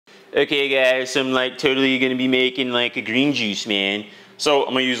Okay guys, so I'm like totally gonna be making like a green juice, man. So I'm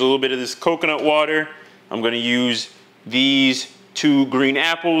gonna use a little bit of this coconut water. I'm gonna use these 2 green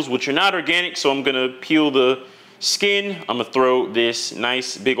apples, which are not organic, so I'm gonna peel the skin. I'm gonna throw this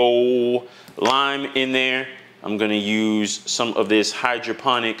nice big old lime in there. I'm gonna use some of this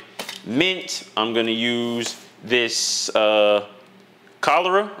hydroponic mint. I'm gonna use this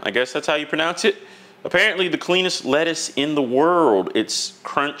cholera, I guess that's how you pronounce it. Apparently the cleanest lettuce in the world. It's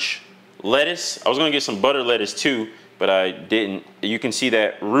crunch lettuce. I was gonna get some butter lettuce too, but I didn't. You can see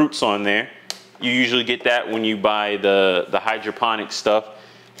that roots on there. You usually get that when you buy the hydroponic stuff.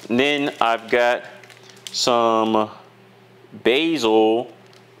 And then I've got some basil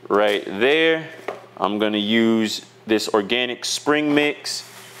right there. I'm gonna use this organic spring mix.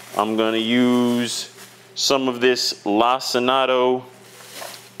 I'm gonna use some of this lacinato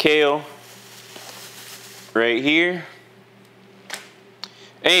kale right here,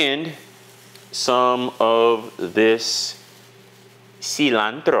 and some of this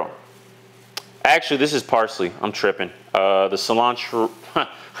cilantro. Actually, this is parsley. I'm tripping. The cilantro,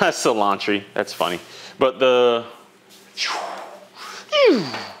 cilantro, that's funny. But the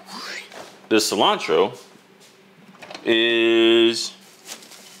cilantro is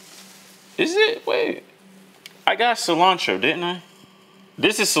it? Wait, I got cilantro, didn't I?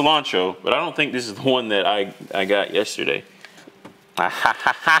 This is cilantro, but I don't think this is the one that I got yesterday.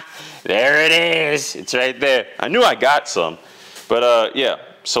 There it is. It's right there. I knew I got some. But yeah,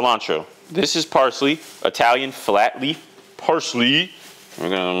 cilantro. This is parsley, Italian flat leaf parsley. We're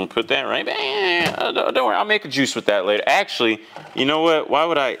gonna put that right back. Don't worry, I'll make a juice with that later. Actually, you know what? Why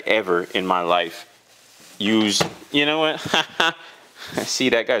would I ever in my life use, you know what? See,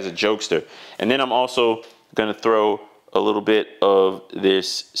 that guy's a jokester. And then I'm also gonna throw a little bit of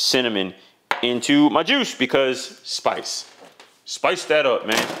this cinnamon into my juice because spice. Spice that up,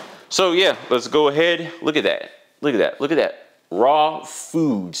 man. So yeah, let's go ahead. Look at that. Look at that. Look at that. Raw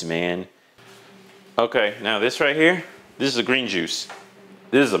foods, man. Okay, now this right here, this is a green juice.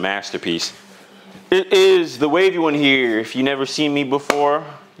 This is a masterpiece. It is the wavy one here. If you never seen me before,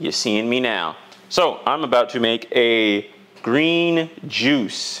 you're seeing me now. So I'm about to make a green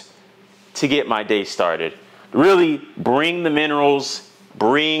juice to get my day started. Really bring the minerals,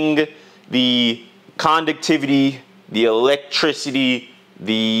 bring the conductivity, the electricity,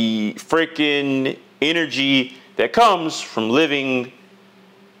 the freaking energy that comes from living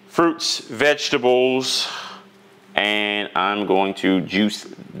fruits, vegetables, and I'm going to juice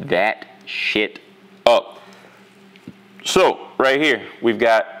that shit up. So right here, we've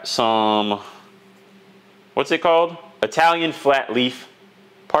got some, what's it called? Italian flat leaf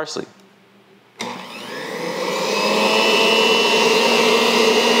parsley.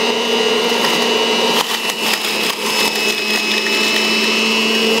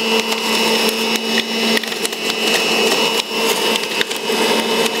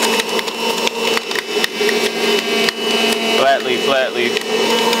 Flat leaf.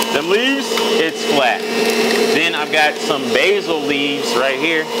 Them leaves, it's flat. Then I've got some basil leaves right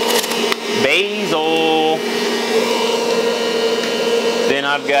here. Basil. Then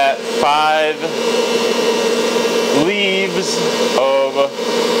I've got 5 leaves of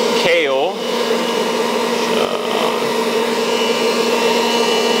kale.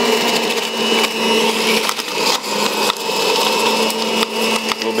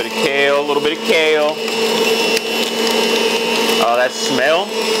 A little bit of kale, a little bit of kale. Oh, that smell,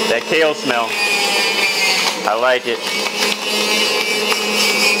 that kale smell. I like it.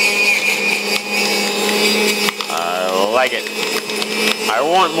 I like it. I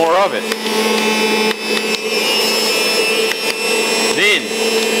want more of it. Then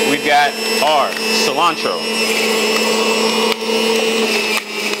we've got our cilantro.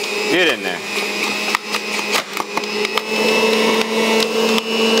 Get in there.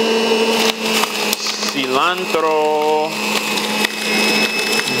 Cilantro.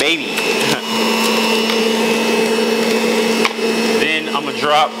 Baby. Then I'm gonna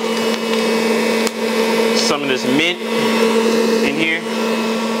drop some of this mint in here.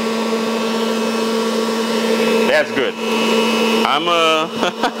 That's good.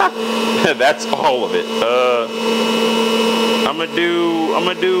 That's all of it. I'm gonna do a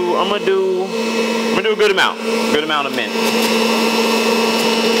good amount of mint.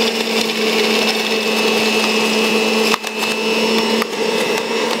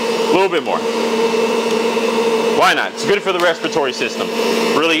 A little bit more. Why not? It's good for the respiratory system.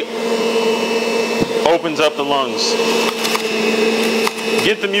 Really opens up the lungs.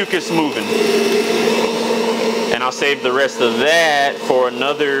 Get the mucus moving. And I'll save the rest of that for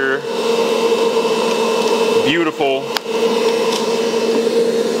another beautiful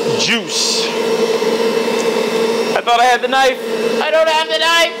juice. I thought I had the knife. I don't have the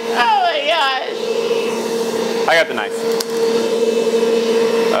knife. Oh my gosh. I got the knife.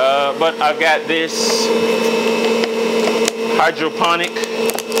 But I've got this hydroponic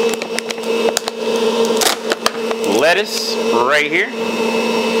lettuce right here,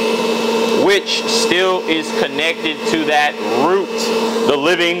 which still is connected to that root, the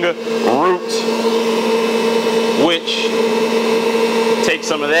living root, which take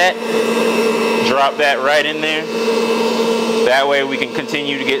some of that, drop that right in there. That way we can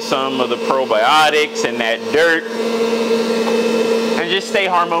continue to get some of the probiotics and that dirt and just stay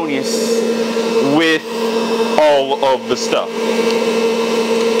harmonious with all of the stuff.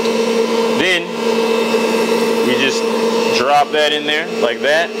 Then we just drop that in there like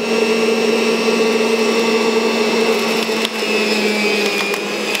that.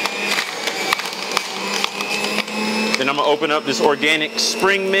 Then I'm gonna open up this organic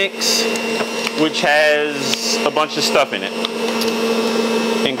spring mix, which has a bunch of stuff in it.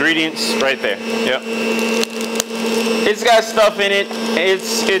 Ingredients right there. Yep. It's got stuff in it.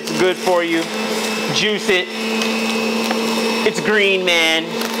 It's good for you. Juice it. It's green, man.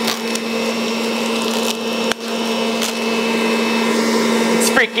 It's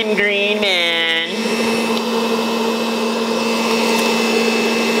freaking green, man.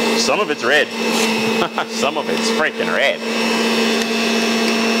 Some of it's red. Some of it's freaking red.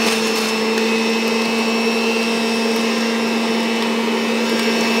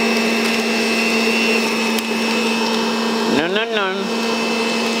 No, no, no.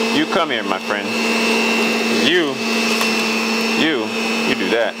 You come here, my friend. You do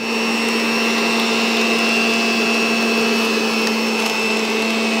that.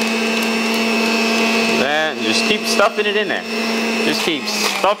 That, and just keep stuffing it in there. Just keep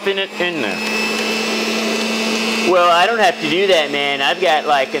stuffing it in there. Well, I don't have to do that, man. I've got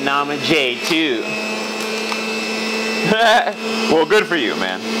like a Nama J too. Well, good for you,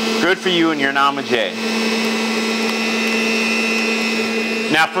 man. Good for you and your Nama J.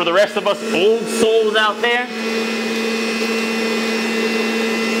 Now, for the rest of us old souls out there,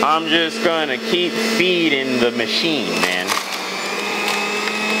 I'm just gonna keep feeding the machine, man.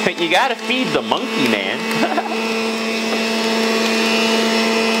 You gotta feed the monkey, man.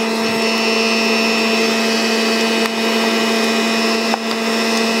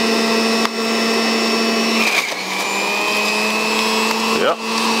 Yep.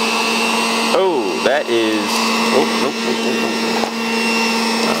 Oh, that is. Oh, nope.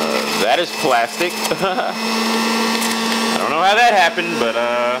 That is plastic. I don't know how that happened, but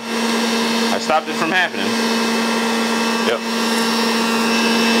I stopped it from happening. Yep.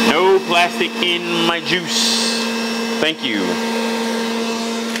 No plastic in my juice. Thank you.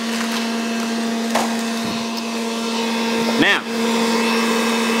 Now,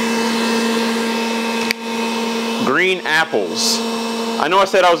 green apples. I know I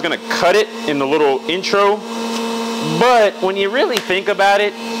said I was going to cut it in the little intro, but when you really think about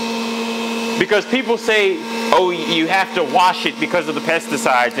it, because people say, oh, you have to wash it because of the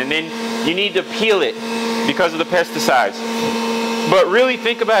pesticides, and then you need to peel it because of the pesticides. But really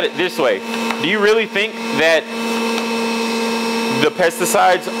think about it this way. Do you really think that the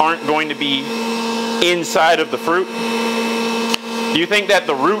pesticides aren't going to be inside of the fruit? Do you think that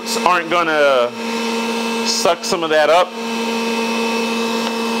the roots aren't going to suck some of that up?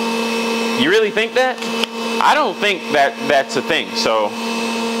 You really think that? I don't think that that's a thing. So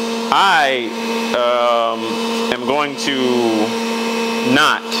I am going to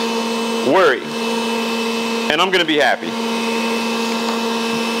not worry, and I'm going to be happy.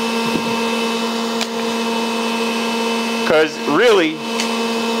 Because really,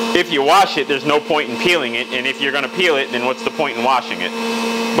 if you wash it, there's no point in peeling it, and if you're going to peel it, then what's the point in washing it?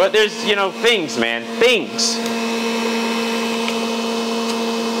 But there's, you know, things, man, things.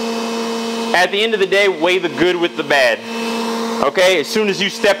 At the end of the day, weigh the good with the bad. Okay, as soon as you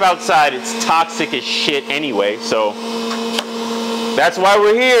step outside, it's toxic as shit anyway, so that's why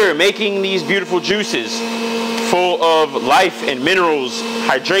we're here, making these beautiful juices full of life and minerals,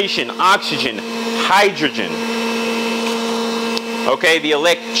 hydration, oxygen, hydrogen. Okay, the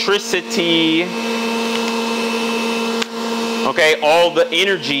electricity, okay, all the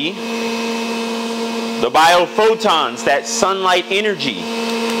energy, the biophotons, that sunlight energy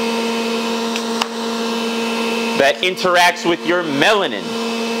that interacts with your melanin.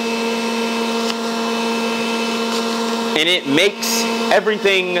 And it makes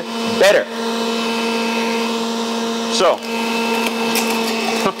everything better. So,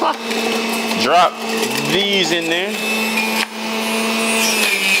 drop these in there.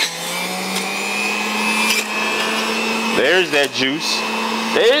 There's that juice.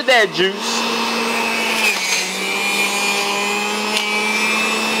 There's that juice.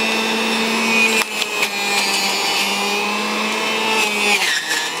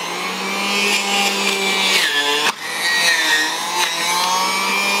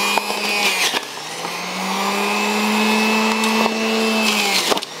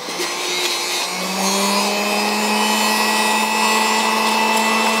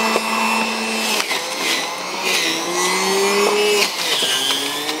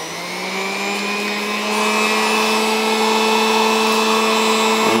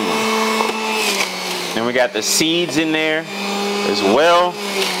 And we got the seeds in there as well.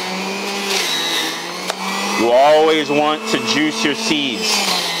 You always want to juice your seeds.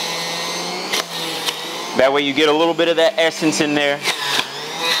 That way you get a little bit of that essence in there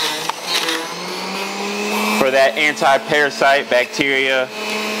for that anti-parasite, bacteria,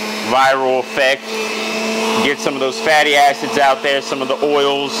 viral effect. Get some of those fatty acids out there, some of the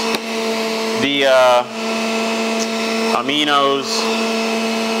oils, the aminos.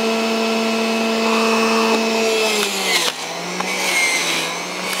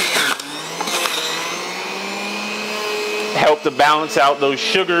 Help to balance out those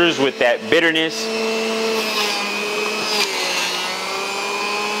sugars with that bitterness.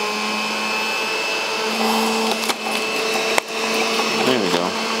 There we go.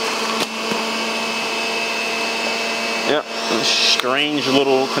 Yep, a strange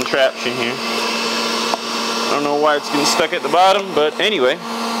little contraption here. I don't know why it's getting stuck at the bottom, but anyway.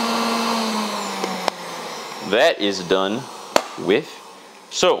 That is done with.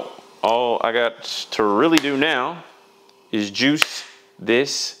 So, all I got to really do now is juice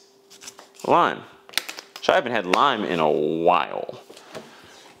this lime. Which I haven't had lime in a while.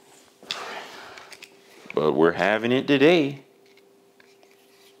 But we're having it today.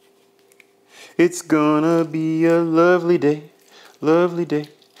 It's gonna be a lovely day, lovely day,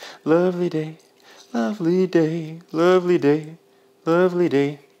 lovely day, lovely day, lovely day, lovely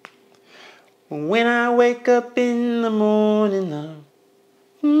day. When I wake up in the morning, love,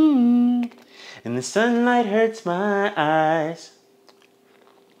 and the sunlight hurts my eyes,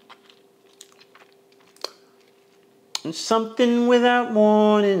 and something without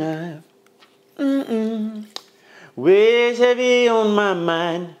warning weighs heavy on my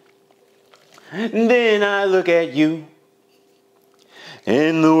mind. And then I look at you,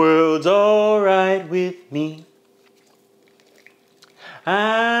 and the world's alright with me.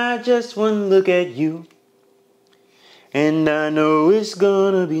 I just one look at you, and I know it's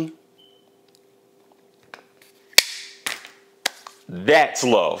gonna be. That's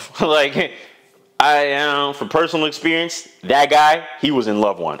love. Like, from personal experience, that guy, he was in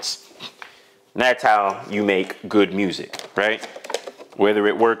love once. And that's how you make good music, right? Whether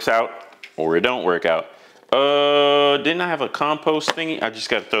it works out or it don't work out. Didn't I have a compost thingy? I just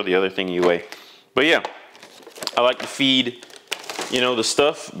got to throw the other thingy away. But yeah, I like to feed, the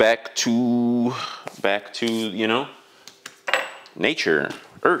stuff back to, nature,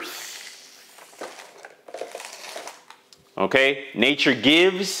 earth. Okay, nature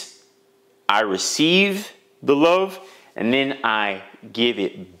gives, I receive the love, and then I give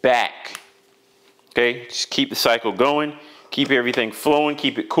it back. Okay, just keep the cycle going, keep everything flowing,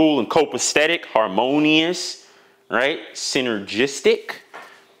 keep it cool and copacetic, harmonious, right? Synergistic.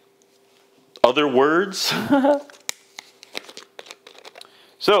 Other words.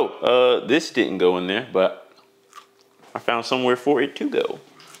 So, this didn't go in there, but I found somewhere for it to go.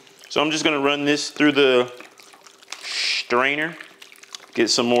 So I'm just gonna run this through the strainer, get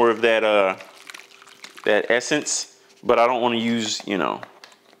some more of that that essence, but I don't want to use,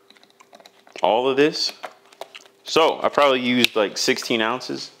 all of this. So I probably used like 16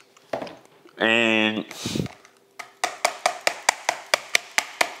 ounces, and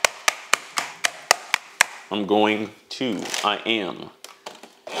I am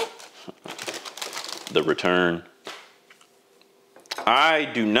the return. I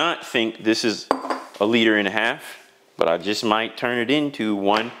do not think this is 1.5 liters, but I just might turn it into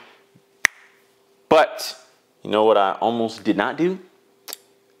one. But you know what I almost did not do?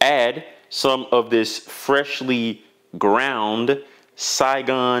 Add some of this freshly ground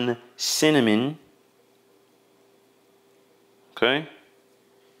Saigon cinnamon. Okay.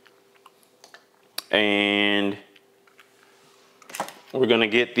 And we're gonna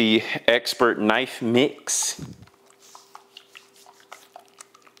get the expert knife mix.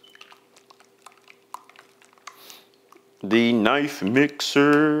 The knife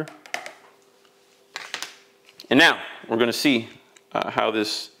mixer. And now we're gonna see how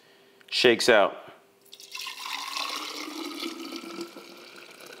this shakes out.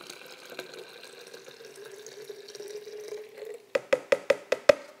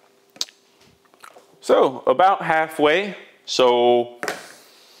 So about halfway. So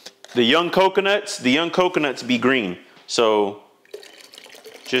the young coconuts be green. So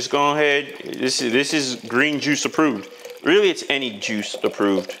just go ahead. This is green juice approved. Really, it's any juice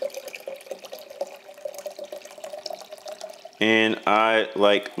approved. And I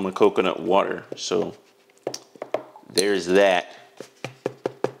like my coconut water, so there's that.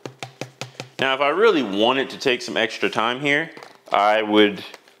 Now, if I really wanted to take some extra time here, I would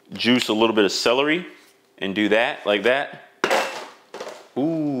juice a little bit of celery and do that, like that.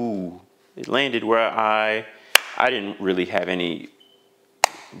 Ooh, it landed where I didn't really have any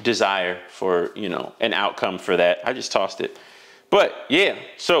desire for, you know, an outcome for that. I just tossed it. But yeah,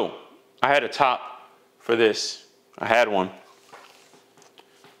 so I had a top for this. I had one.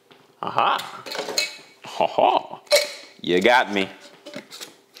 Aha. Ha ha. You got me.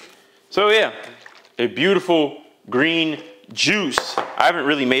 So yeah, a beautiful green juice. I haven't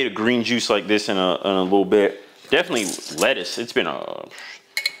really made a green juice like this in a little bit. Definitely lettuce. It's been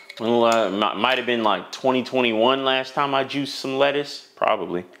might have been like 2021 last time I juiced some lettuce.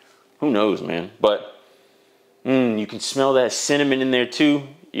 Probably. Who knows, man. But you can smell that cinnamon in there too.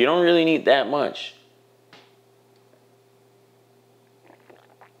 You don't really need that much.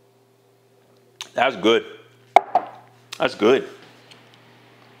 That's good. That's good.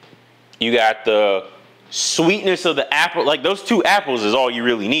 You got the sweetness of the apple. Like those 2 apples is all you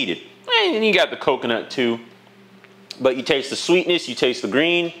really needed. And then you got the coconut too. But you taste the sweetness, you taste the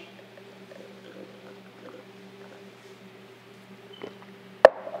green.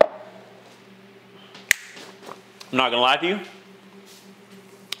 I'm not gonna lie to you,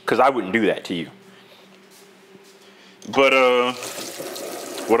 because I wouldn't do that to you. But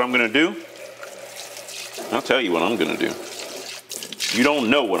what I'm gonna do, I'll tell you what I'm gonna do. You don't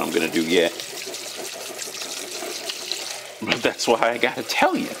know what I'm gonna do yet. But that's why I gotta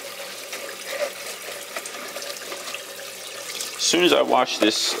tell you. As soon as I wash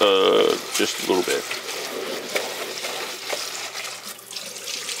this just a little bit.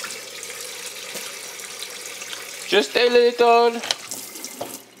 Just a little.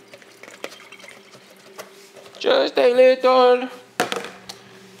 Just a little.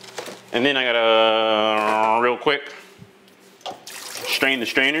 And then I gotta, real quick, strain the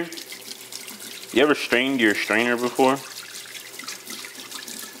strainer. You ever strained your strainer before?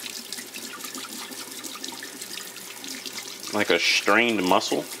 Like a strained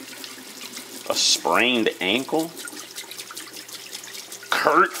muscle? A sprained ankle?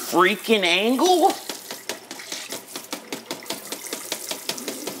 Kurt freaking Angle?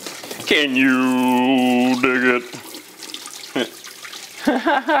 Can you dig it?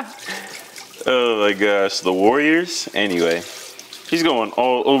 Oh my gosh, the Warriors? Anyway, he's going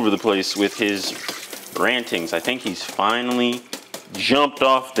all over the place with his rantings. I think he's finally jumped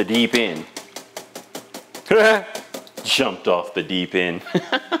off the deep end. Jumped off the deep end.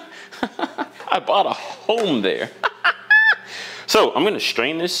 I bought a home there. So I'm gonna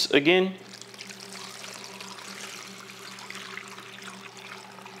strain this again.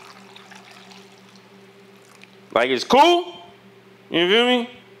 Like, it's cool, you feel me?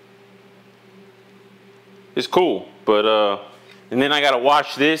 It's cool, but and then I gotta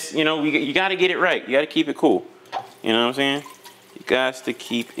wash this. You know, you gotta get it right. You gotta keep it cool. You know what I'm saying? You got to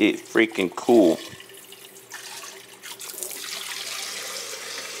keep it freaking cool.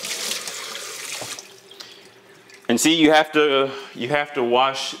 And see, you have to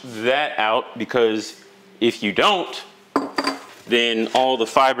wash that out, because if you don't, then all the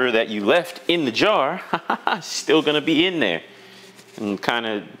fiber that you left in the jar is still gonna be in there. And kind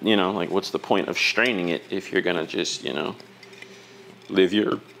of, you know, like, what's the point of straining it if you're gonna just, you know, live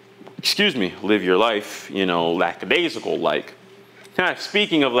your life, you know, lackadaisical like.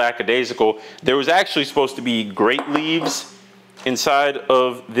 Speaking of lackadaisical, there was actually supposed to be grape leaves inside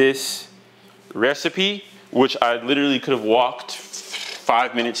of this recipe, which I literally could have walked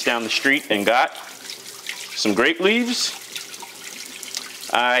 5 minutes down the street and got some grape leaves.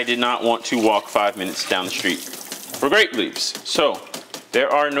 I did not want to walk 5 minutes down the street for grape leaves. So there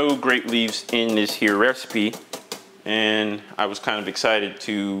are no grape leaves in this here recipe, and I was kind of excited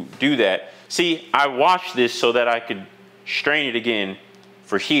to do that. See, I washed this so that I could strain it again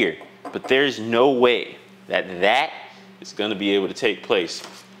for here, but there's no way that that is gonna be able to take place.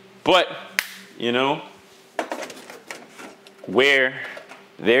 But, you know, where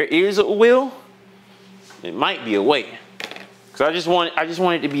there is a will, it might be a way. Cause I just want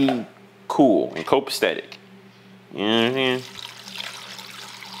it to be cool and copacetic. You know what I'm saying?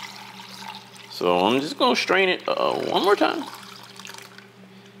 So I'm just gonna strain it one more time.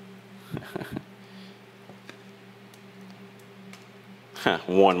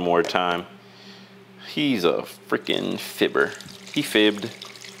 One more time. He's a freaking fibber. He fibbed.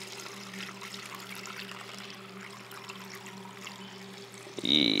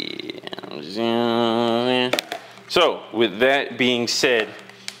 Yeah. So, with that being said,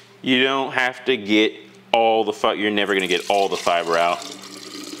 you don't have to get all the fiber. You're never gonna get all the fiber out.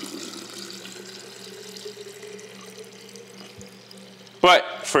 But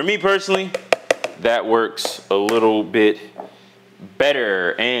for me personally, that works a little bit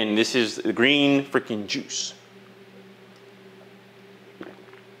better. And this is the green freaking juice.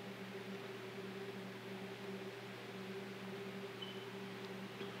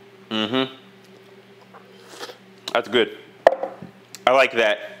 That's good. I like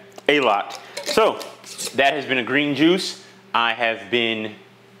that a lot. So that has been a green juice. I have been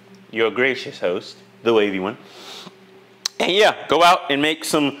your gracious host, the wavy one. And yeah, go out and make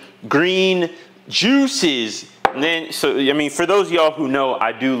some green juices. And then, so I mean, for those of y'all who know,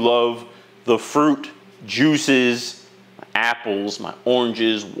 I do love the fruit juices, my apples, my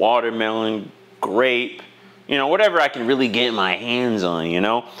oranges, watermelon, grape, you know, whatever I can really get my hands on, you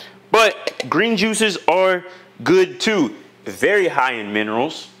know. But green juices are good too. Very high in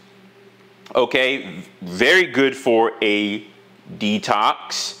minerals. Okay, very good for a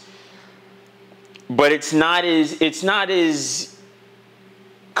detox. But it's not as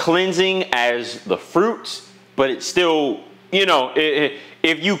cleansing as the fruits, but it's still, you know,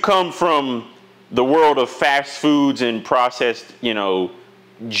 if you come from the world of fast foods and processed, you know,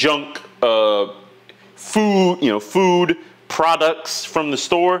 junk food, you know, food products from the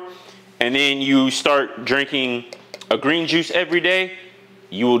store, and then you start drinking a green juice every day,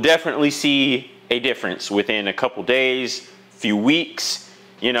 you will definitely see a difference within a couple days, few weeks.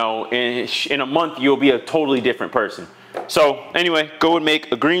 You know, in a month, you'll be a totally different person. So anyway, go and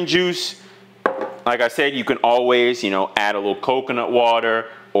make a green juice. Like I said, you can always, you know, add a little coconut water,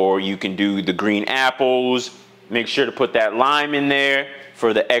 or you can do the green apples. Make sure to put that lime in there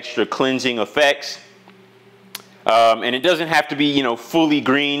for the extra cleansing effects. And it doesn't have to be, you know, fully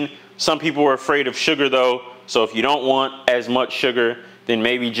green. Some people are afraid of sugar though. So if you don't want as much sugar, then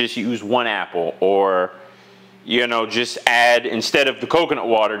maybe just use one apple, or, you know, just add, instead of the coconut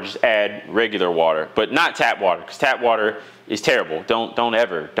water, just add regular water, but not tap water, because tap water is terrible. Do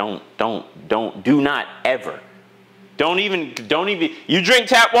not ever. Don't even, you drink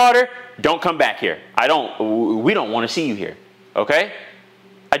tap water, don't come back here. We don't want to see you here, okay?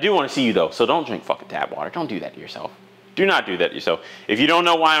 I do want to see you though, so don't drink fucking tap water. Don't do that to yourself. Do not do that to yourself. If you don't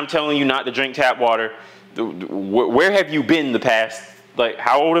know why I'm telling you not to drink tap water, where have you been the past, like,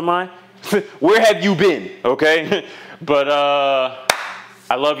 how old am I? Where have you been, okay? But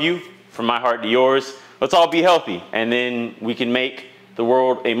I love you from my heart to yours. Let's all be healthy, and then we can make the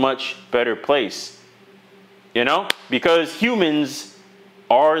world a much better place. You know? Because humans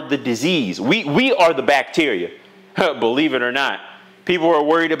are the disease. We are the bacteria, believe it or not. People are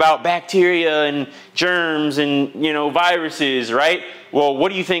worried about bacteria and germs and, you know, viruses, right? Well,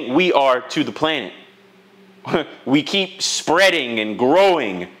 what do you think we are to the planet? We keep spreading and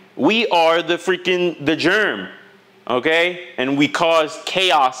growing. We are the germ, okay? And we cause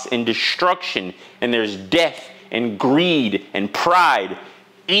chaos and destruction, and there's death and greed and pride,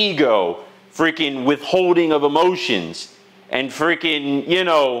 ego, freaking withholding of emotions, and freaking, you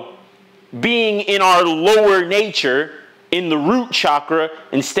know, being in our lower nature, in the root chakra,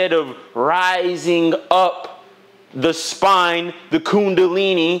 instead of rising up the spine, the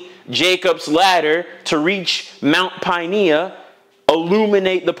kundalini, Jacob's ladder, to reach Mount Pineal,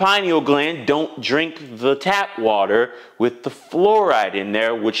 illuminate the pineal gland. Don't drink the tap water with the fluoride in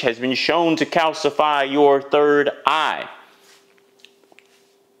there, which has been shown to calcify your third eye.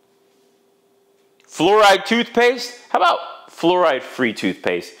 Fluoride toothpaste? How about fluoride-free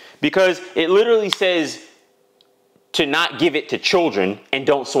toothpaste? Because it literally says to not give it to children and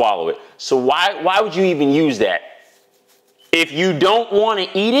don't swallow it. So why would you even use that? If you don't want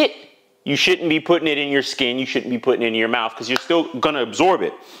to eat it, you shouldn't be putting it in your skin. You shouldn't be putting it in your mouth, because you're still going to absorb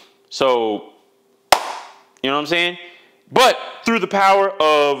it. So, you know what I'm saying? But through the power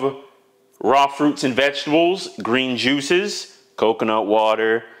of raw fruits and vegetables, green juices, coconut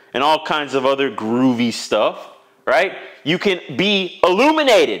water, and all kinds of other groovy stuff, right? You can be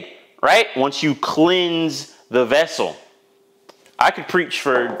illuminated, right? Once you cleanse the vessel. I could preach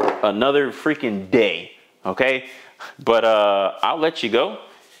for another freaking day, okay? But I'll let you go.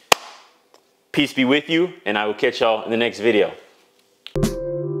 Peace be with you, and I will catch y'all in the next video.